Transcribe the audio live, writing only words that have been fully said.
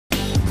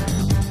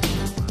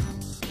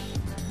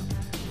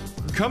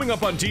Coming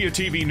up on Diya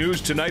TV News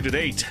tonight at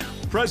 8,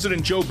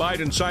 President Joe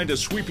Biden signed a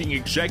sweeping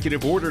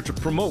executive order to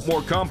promote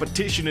more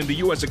competition in the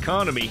U.S.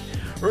 economy,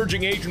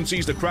 urging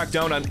agencies to crack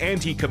down on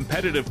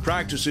anti-competitive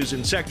practices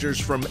in sectors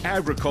from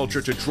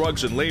agriculture to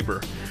drugs and labor.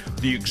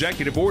 The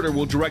executive order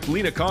will direct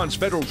Lina's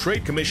Federal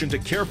Trade Commission to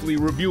carefully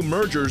review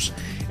mergers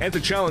and to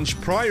challenge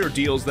prior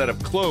deals that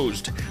have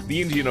closed. The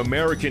Indian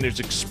American is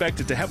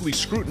expected to heavily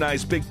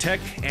scrutinize big tech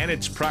and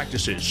its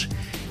practices.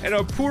 And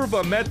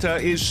Apoorva Mehta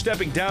is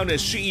stepping down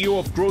as CEO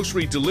of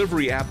grocery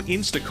delivery app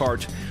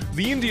Instacart.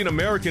 The Indian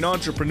American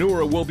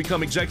entrepreneur will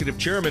become executive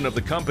chairman of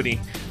the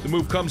company. The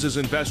move comes as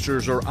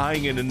investors are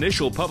eyeing an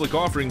initial public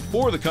offering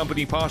for the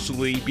company,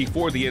 possibly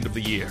before the end of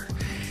the year.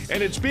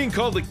 And it's being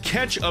called the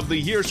catch of the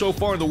year so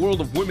far in the world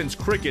of women's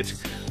cricket.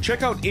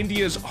 Check out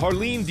India's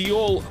Harleen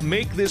Deol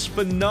make this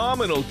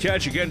phenomenal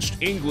catch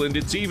against England.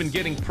 It's even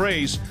getting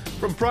praise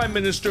from Prime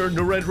Minister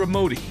Narendra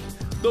Modi.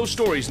 Those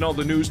stories and all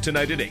the news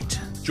tonight at 8.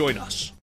 Join us.